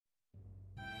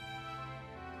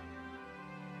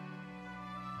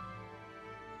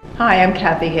Hi, I'm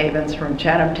Kathy Havens from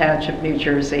Chatham Township, New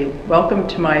Jersey. Welcome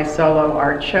to my solo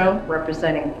art show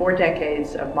representing 4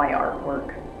 decades of my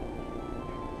artwork.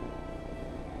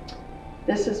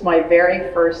 This is my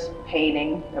very first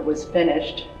painting that was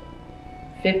finished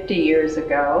 50 years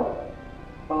ago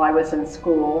while I was in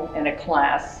school in a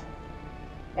class.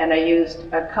 And I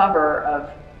used a cover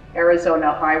of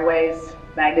Arizona Highways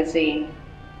magazine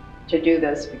to do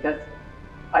this because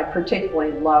I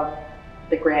particularly love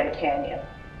the Grand Canyon.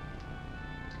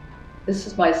 This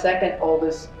is my second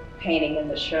oldest painting in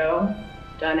the show,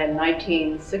 done in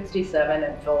 1967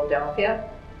 in Philadelphia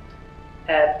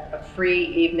at a free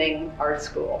evening art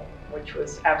school, which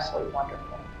was absolutely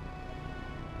wonderful.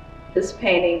 This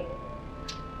painting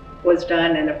was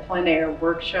done in a plein air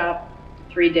workshop,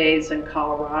 3 days in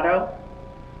Colorado,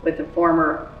 with the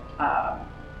former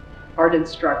art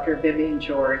instructor, Vivian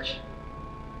George.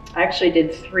 I actually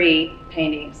did 3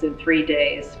 paintings in 3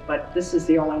 days, but this is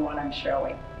the only one I'm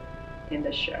showing in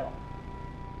the show.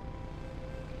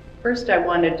 First, I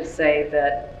wanted to say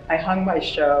that I hung my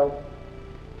show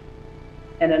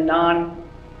in a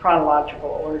non-chronological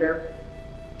order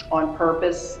on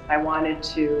purpose. I wanted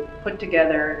to put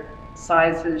together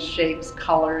sizes, shapes,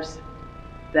 colors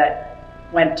that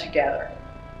went together.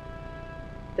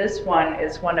 This one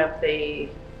is one of the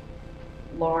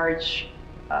large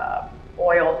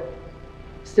oil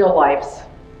still lifes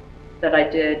that I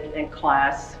did in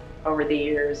class over the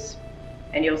years.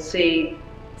 And you'll see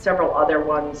several other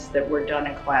ones that were done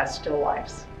in class still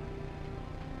lifes.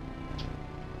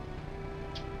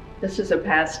 This is a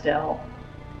pastel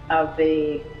of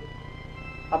the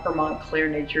Upper Montclair,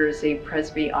 New Jersey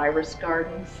Presby Iris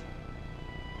Gardens.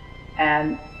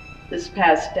 And this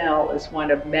pastel is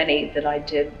one of many that I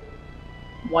did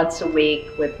once a week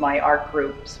with my art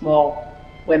group, small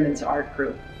women's art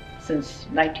group, since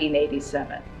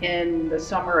 1987. In the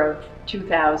summer of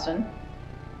 2000,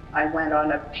 I went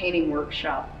on a painting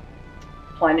workshop,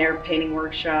 plein air painting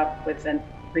workshop with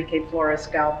Enrique Flores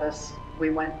Galvis. We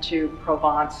went to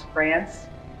Provence, France,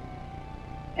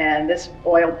 and this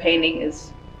oil painting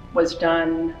was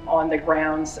done on the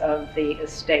grounds of the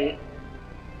estate,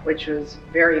 which was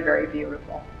very, very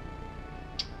beautiful.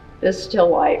 This still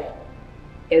life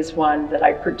is one that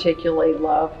I particularly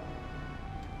love.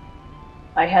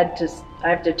 I have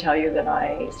to tell you that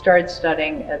I started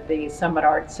studying at the Summit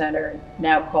Art Center,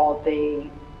 now called the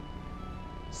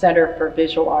Center for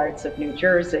Visual Arts of New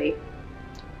Jersey,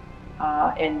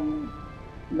 in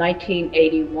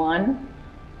 1981.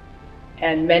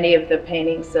 And many of the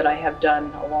paintings that I have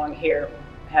done along here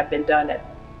have been done at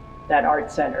that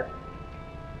art center.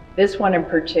 This one in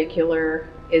particular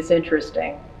is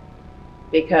interesting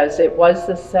because it was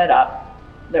the setup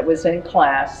that was in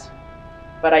class,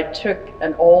 but I took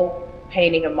an old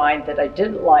painting of mine that I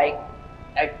didn't like,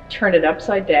 I turned it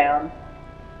upside down,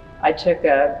 I took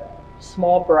a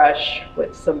small brush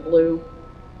with some blue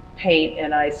paint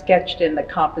and I sketched in the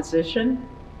composition,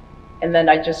 and then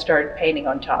I just started painting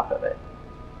on top of it.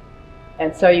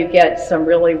 And so you get some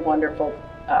really wonderful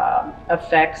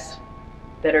effects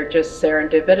that are just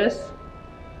serendipitous,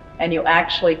 and you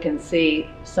actually can see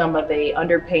some of the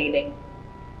underpainting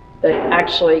that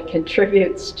actually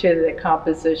contributes to the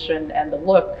composition and the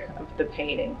look of the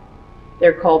painting.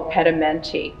 They're called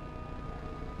pedimenti.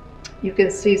 You can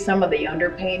see some of the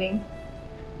underpainting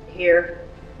here,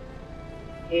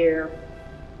 here,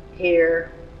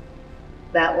 here,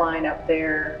 that line up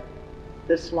there,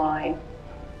 this line,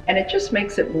 and it just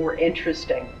makes it more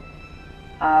interesting.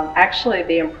 Actually,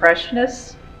 the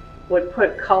Impressionists would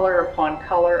put color upon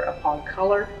color upon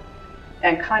color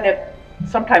and kind of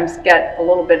sometimes get a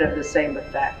little bit of the same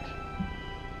effect.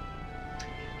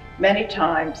 Many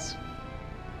times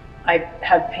I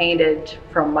have painted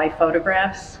from my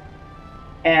photographs,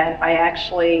 and I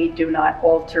actually do not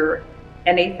alter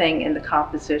anything in the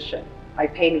composition. I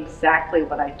paint exactly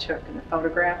what I took in the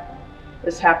photograph.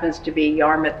 This happens to be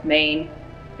Yarmouth, Maine,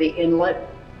 the inlet.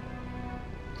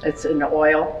 It's in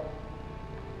oil.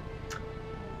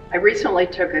 I recently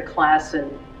took a class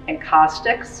in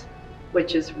encaustics,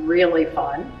 which is really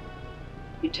fun.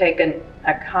 You take an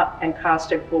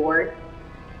encaustic board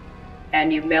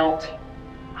and you melt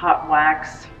hot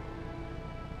wax,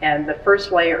 and the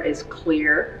first layer is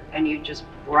clear and you just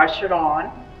brush it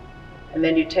on, and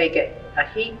then you take a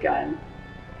heat gun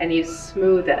and you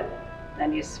smooth it,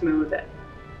 and you smooth it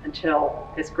until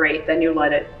it's great. Then you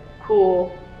let it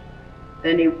cool,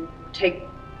 then you take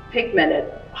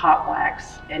pigmented hot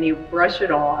wax and you brush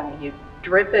it on, you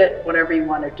drip it, whatever you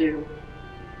want to do.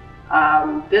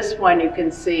 This one you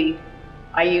can see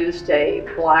I used a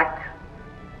black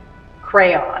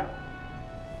crayon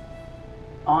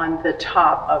on the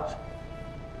top of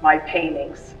my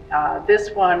paintings.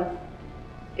 This one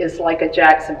is like a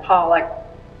Jackson Pollock.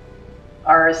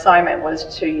 Our assignment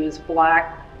was to use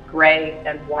black, gray,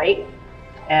 and white.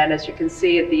 And as you can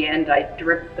see at the end, I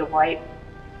dripped the white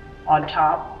on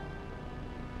top.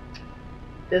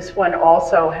 This one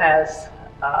also has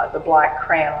the black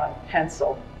crayon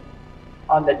pencil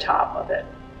on the top of it.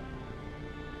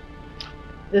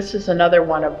 This is another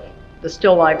one of the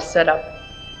still life set up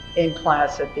in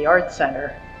class at the Art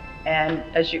Center. And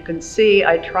as you can see,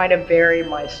 I try to vary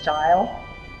my style.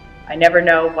 I never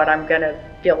know what I'm going to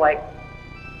feel like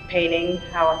painting,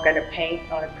 how I'm going to paint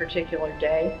on a particular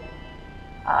day.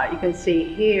 You can see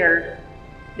here,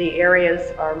 the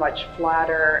areas are much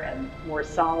flatter and more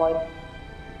solid,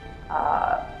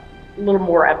 a little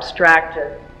more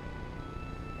abstracted.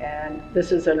 And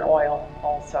this is an oil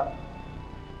also.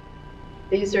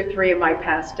 These are 3 of my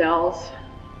pastels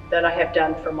that I have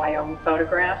done for my own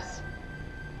photographs.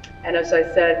 And as I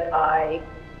said, I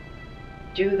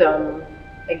do them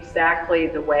exactly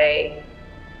the way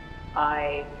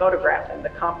I photograph them. The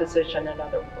composition, in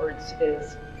other words,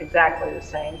 is exactly the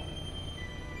same.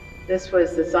 This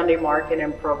was the Sunday market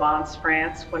in Provence,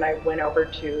 France, when I went over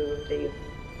to the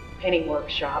painting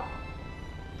workshop.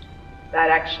 That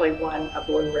actually won a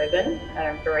blue ribbon, and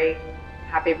I'm very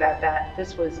happy about that.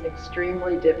 This was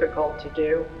extremely difficult to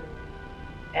do.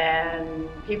 And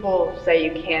people say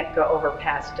you can't go over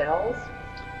pastels,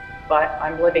 but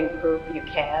I'm living proof you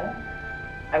can.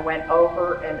 I went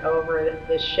over and over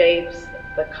the shapes,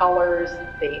 the colors,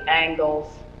 the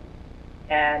angles,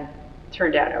 and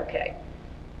turned out okay.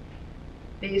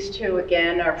 These 2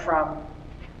 again are from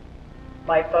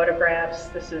my photographs.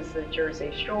 This is the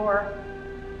Jersey Shore.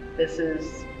 This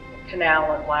is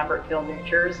Canal in Lambertville, New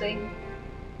Jersey,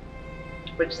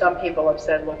 which some people have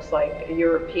said looks like a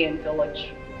European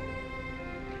village.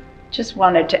 Just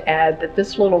wanted to add that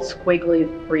this little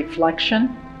squiggly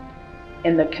reflection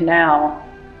in the canal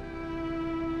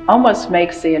almost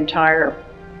makes the entire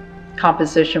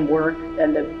composition work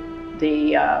and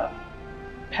the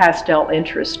pastel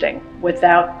interesting.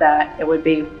 Without that, it would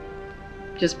be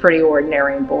just pretty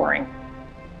ordinary and boring.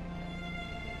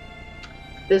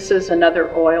 This is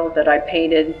another oil that I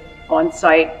painted on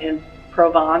site in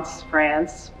Provence,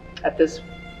 France, at this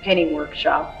painting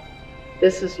workshop.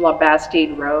 This is La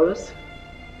Bastide Rose,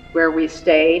 where we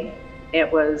stayed.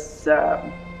 It was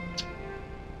a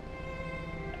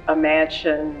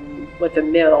mansion with a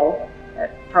mill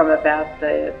from about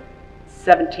the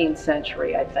 17th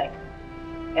century, I think.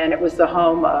 And it was the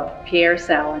home of Pierre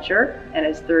Salinger and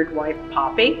his 3rd wife,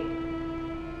 Poppy.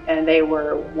 And they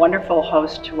were wonderful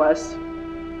hosts to us.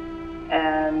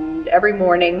 And every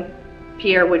morning,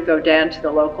 Pierre would go down to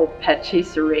the local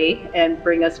patisserie and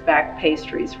bring us back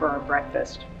pastries for our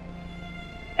breakfast.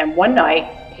 And one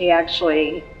night, he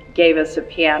actually gave us a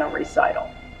piano recital,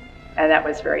 and that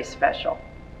was very special.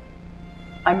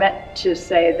 I meant to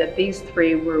say that these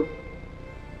 3 were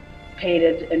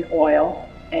painted in oil,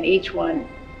 and each one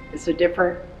is a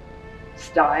different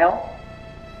style,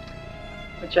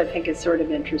 which I think is sort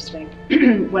of interesting.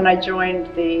 When I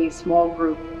joined the small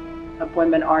group of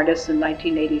women artists in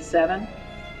 1987,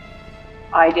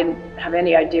 I didn't have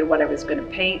any idea what I was going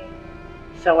to paint.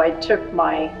 So I took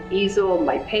my easel,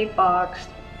 my paint box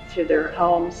to their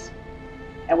homes,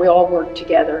 and we all worked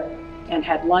together and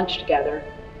had lunch together.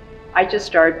 I just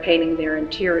started painting their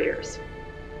interiors.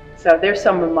 So there's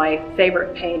some of my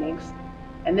favorite paintings.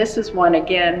 And this is one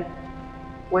again,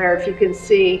 where if you can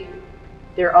see,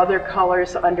 there are other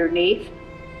colors underneath,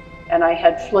 and I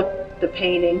had flipped the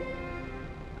painting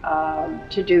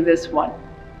to do this one.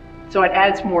 So it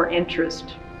adds more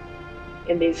interest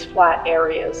in these flat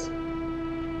areas.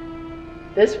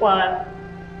 This one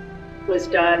was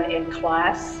done in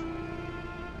class,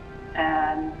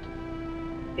 and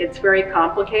it's very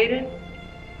complicated,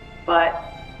 but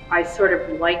I sort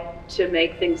of like to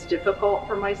make things difficult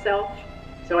for myself,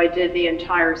 so I did the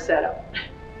entire setup.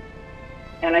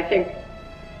 And I think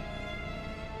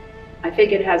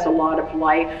it has a lot of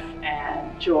life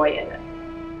and joy in it.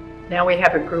 Now we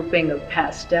have a grouping of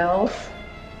pastels.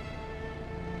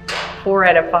 4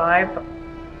 out of 5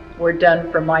 were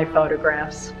done for my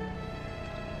photographs.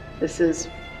 This is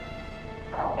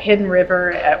Hidden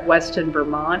River at Weston,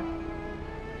 Vermont.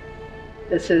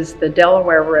 This is the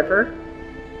Delaware River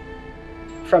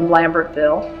from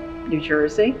Lambertville, New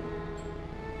Jersey.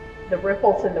 The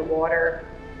ripples in the water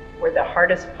were the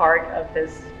hardest part of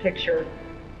this picture,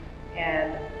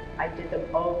 and I did them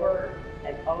over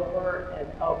and over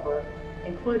and over,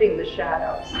 including the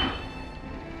shadows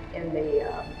in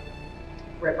the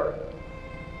river.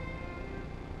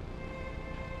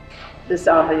 This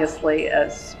obviously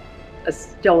is a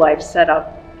still life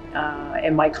setup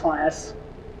in my class.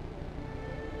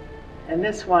 And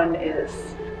this one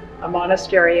is a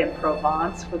monastery in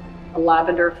Provence with a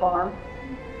lavender farm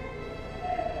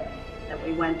that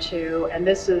we went to. And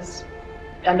this is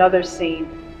another scene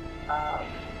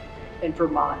in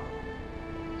Vermont.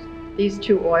 These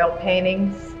two oil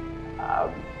paintings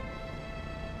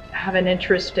have an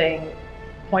interesting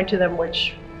point to them,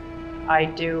 which I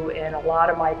do in a lot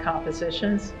of my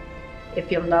compositions.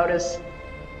 If you'll notice,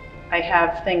 I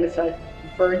have things a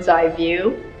bird's eye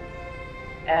view,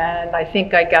 and I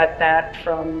think I got that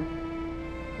from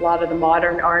a lot of the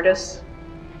modern artists,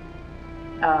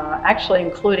 actually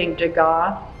including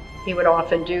Degas. He would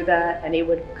often do that, and he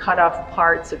would cut off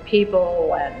parts of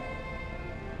people and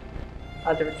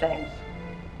other things.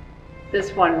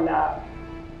 This one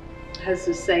has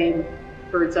the same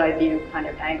bird's eye view kind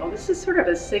of angle. This is sort of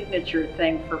a signature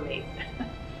thing for me.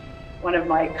 One of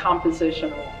my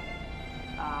compositional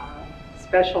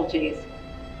specialties.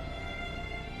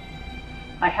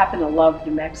 I happen to love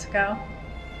New Mexico,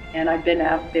 and I've been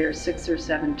out there 6 or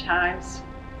 7 times.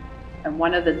 And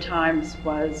one of the times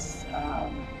was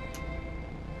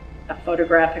a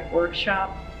photographic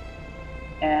workshop,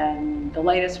 and the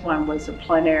latest one was a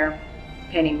plein air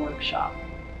painting workshop.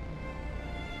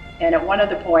 And at one of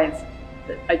the points,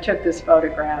 I took this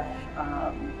photograph.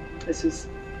 This is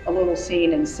a little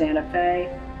scene in Santa Fe.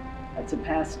 That's a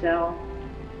pastel.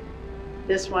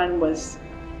 This one was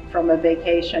from a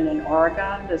vacation in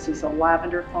Oregon. This is a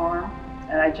lavender farm.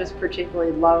 And I just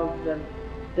particularly love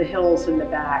the hills in the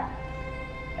back.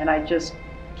 And I just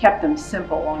kept them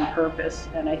simple on purpose.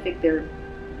 And I think they're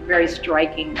very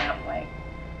striking that way.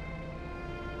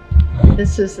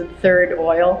 This is the third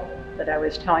oil that I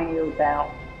was telling you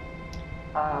about.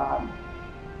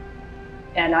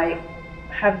 And I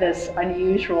have this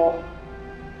unusual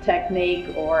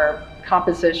technique or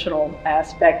compositional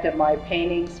aspect of my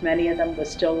paintings, many of them with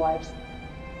still lifes,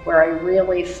 where I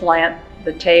really slant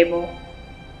the table.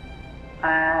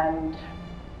 And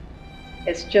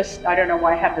it's just, I don't know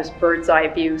why I have this bird's eye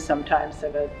view sometimes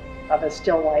of a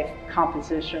still life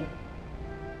composition.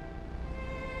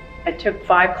 I took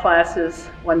 5 classes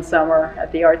one summer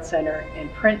at the Art Center in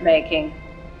printmaking,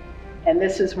 and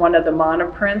this is one of the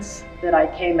monoprints that I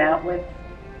came out with.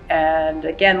 And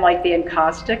again, like the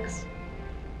encaustics,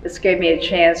 this gave me a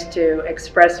chance to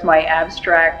express my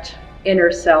abstract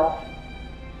inner self,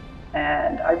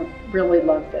 and I really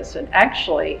love this. And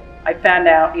actually, I found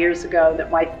out years ago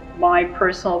that my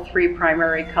personal 3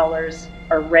 primary colors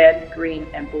are red, green,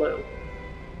 and blue.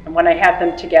 And when I have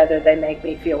them together, they make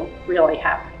me feel really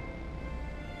happy.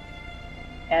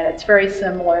 And it's very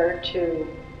similar to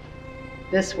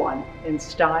this one in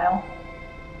style.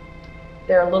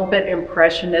 They're a little bit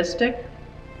impressionistic,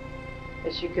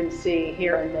 as you can see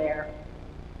here and there.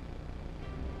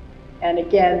 And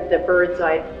again, the bird's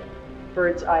eye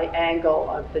angle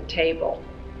of the table.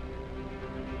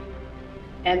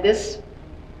 And this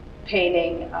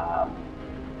painting I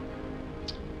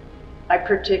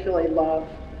particularly love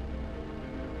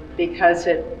because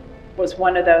it was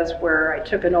one of those where I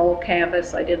took an old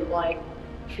canvas I didn't like,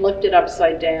 flipped it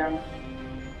upside down,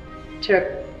 took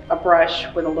a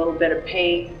brush with a little bit of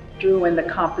paint, drew in the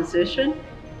composition,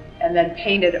 and then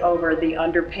painted over the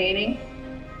underpainting.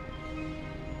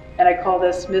 And I call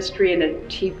this Mystery in a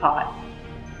Teapot.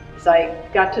 So I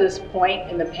got to this point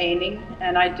in the painting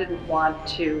and I didn't want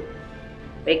to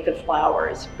make the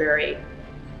flowers very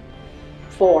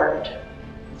formed.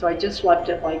 So I just left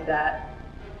it like that.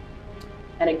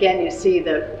 And again, you see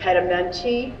the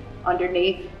pedimenti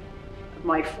underneath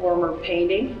my former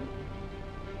painting,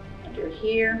 under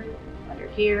here.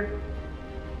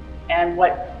 And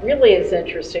what really is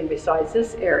interesting besides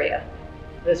this area,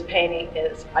 this painting,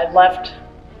 is I left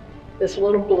this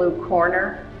little blue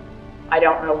corner. I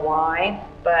don't know why,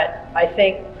 but I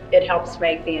think it helps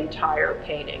make the entire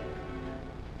painting.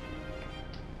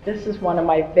 This is one of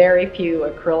my very few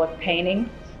acrylic paintings.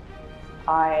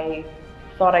 I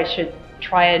thought I should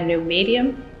try a new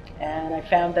medium, and I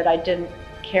found that I didn't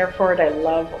care for it. I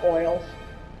love oils.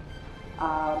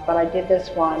 But I did this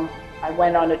one. I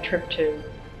went on a trip to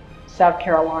South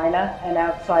Carolina, and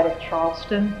outside of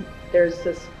Charleston, there's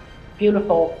this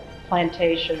beautiful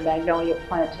plantation, magnolia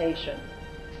plantation.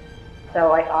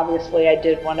 So I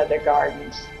did one of their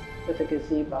gardens with a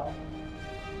gazebo.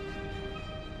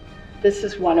 This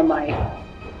is one of my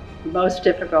most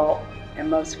difficult and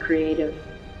most creative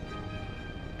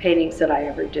paintings that I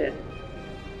ever did.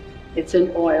 It's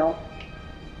in oil,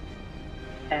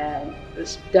 and it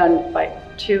was done by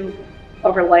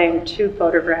overlaying 2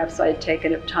 photographs I had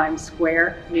taken of Times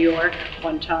Square, New York,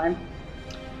 one time.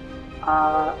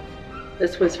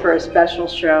 This was for a special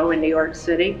show in New York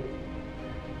City.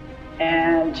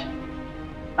 And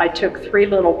I took 3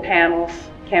 little panels,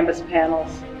 canvas panels,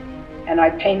 and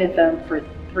I painted them for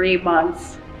 3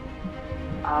 months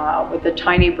with a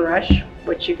tiny brush,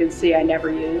 which you can see I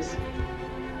never use.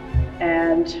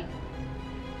 And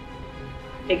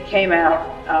it came out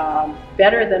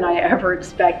better than I ever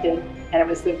expected. And it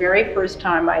was the very first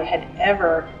time I had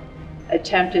ever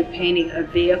attempted painting a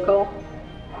vehicle.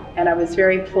 And I was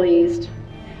very pleased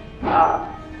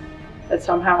that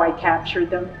somehow I captured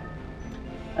them.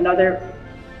 Another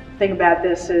thing about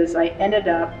this is I ended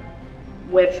up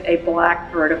with a black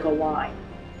vertical line.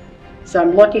 So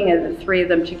I'm looking at the 3 of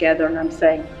them together and I'm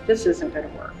saying, this isn't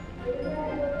going to work.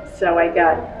 So I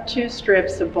got 2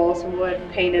 strips of balsam wood,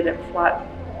 painted it flat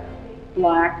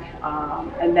black,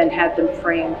 and then had them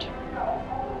framed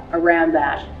around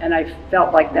that. And I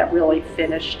felt like that really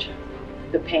finished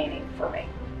the painting for me.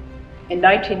 In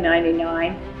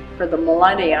 1999, for the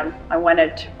millennium, I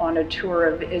went on a tour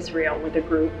of Israel with a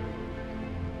group.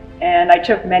 And I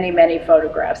took many, many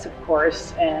photographs, of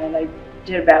course, and I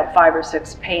did about 5 or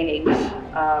 6 paintings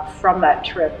from that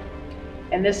trip.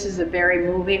 And this is a very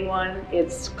moving one.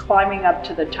 It's climbing up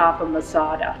to the top of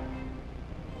Masada.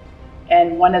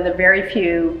 And one of the very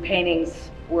few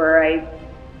paintings where I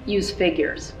use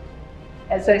figures.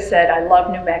 As I said, I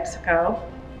love New Mexico.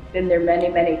 Been there many,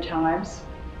 many times.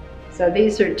 So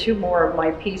these are 2 more of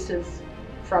my pieces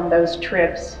from those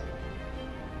trips.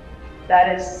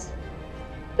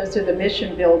 Those are the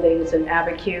mission buildings in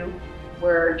Abiquiu,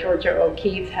 where Georgia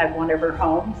O'Keeffe had one of her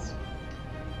homes.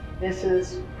 This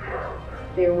is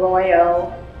the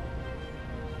Arroyo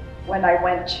when I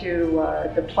went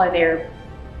to the plein air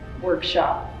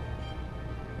workshop.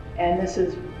 And this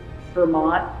is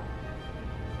Vermont,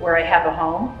 where I have a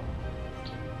home.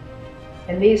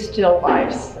 And these still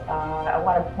lifes, I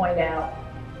want to point out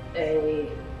a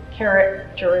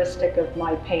characteristic of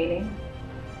my painting.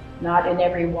 Not in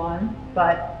every one,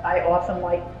 but I often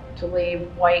like to leave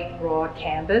white raw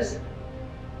canvas.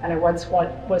 And I once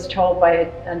was told by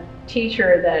a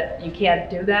teacher that you can't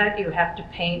do that. You have to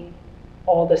paint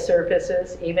all the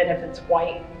surfaces, even if it's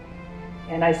white.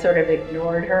 And I sort of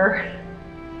ignored her,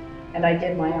 and I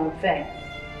did my own thing.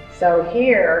 So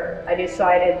here, I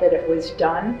decided that it was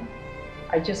done.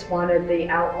 I just wanted the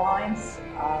outlines,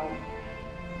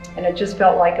 and it just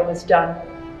felt like it was done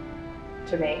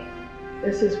to me.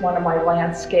 This is one of my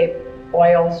landscape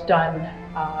oils done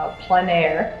plein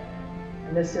air.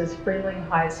 And this is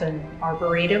Frelinghuysen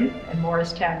Arboretum in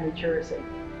Morristown, New Jersey.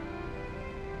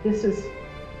 This is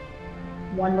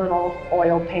one little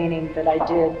oil painting that I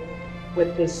did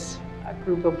with this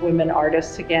group of women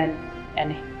artists again,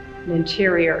 and an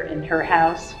interior in her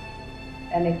house.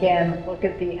 And again, look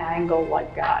at the angle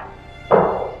I've got.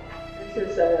 This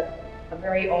is a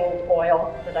very old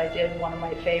oil that I did, one of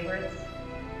my favorites,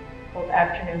 called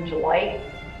Afternoon Delight.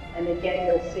 And again,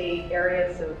 you'll see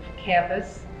areas of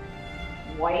canvas,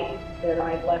 white, that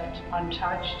I left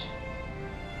untouched.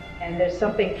 And there's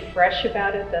something fresh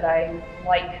about it that I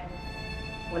like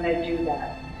when I do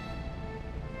that.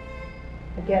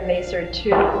 Again, these are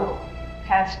 2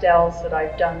 pastels that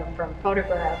I've done from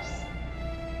photographs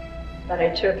that I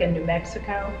took in New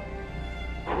Mexico.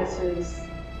 This is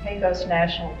Pecos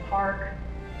National Park,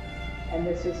 and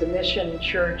this is a mission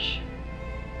church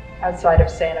outside of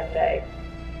Santa Fe.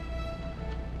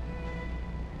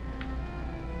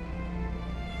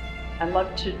 I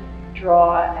love to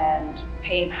draw and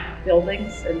paint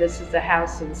buildings, and this is a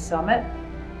house in Summit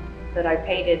that I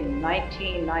painted in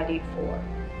 1994.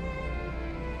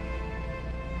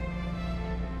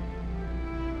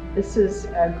 This is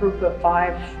a group of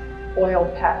 5 oil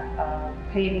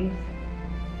paintings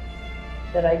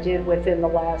that I did within the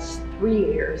last 3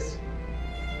 years.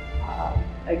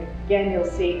 Again, you'll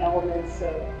see elements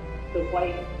of the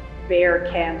white bare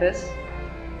canvas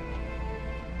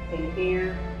in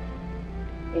here,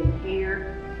 in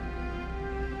here.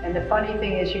 And the funny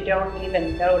thing is you don't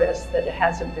even notice that it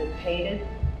hasn't been painted,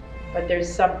 but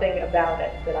there's something about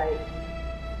it that I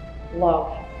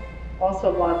love.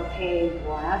 Also love painting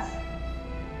glass.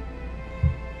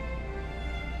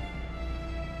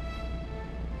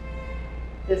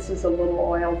 This is a little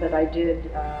oil that I did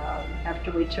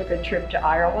after we took a trip to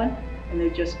Ireland, and they're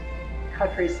just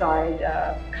countryside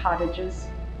cottages.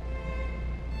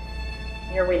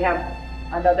 Here we have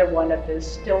another one of the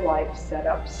still life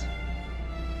setups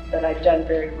that I've done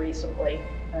very recently.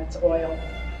 That's oil.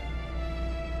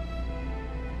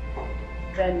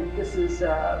 Then this is,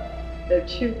 there are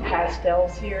 2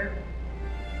 pastels here.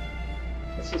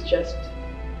 This is just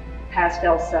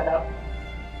pastel setup.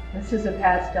 This is a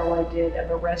pastel I did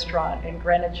of a restaurant in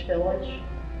Greenwich Village.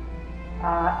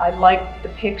 I like the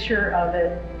picture of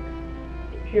it.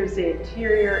 Here's the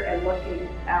interior and looking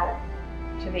out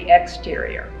to the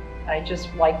exterior. I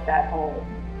just like that whole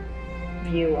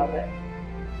view of it.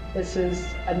 This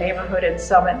is a neighborhood in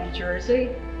Summit, New Jersey.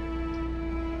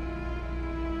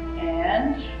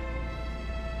 And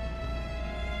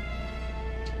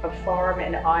a farm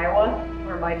in Iowa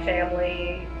where my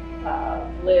family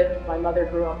lived. My mother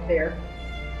grew up there.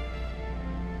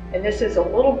 And this is a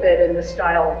little bit in the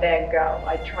style of Van Gogh.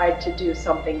 I tried to do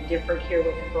something different here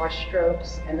with the brush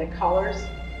strokes and the colors.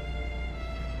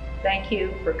 Thank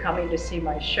you for coming to see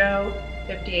my show,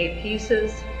 58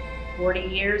 Pieces, 40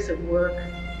 years of work.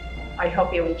 I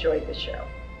hope you enjoyed the show.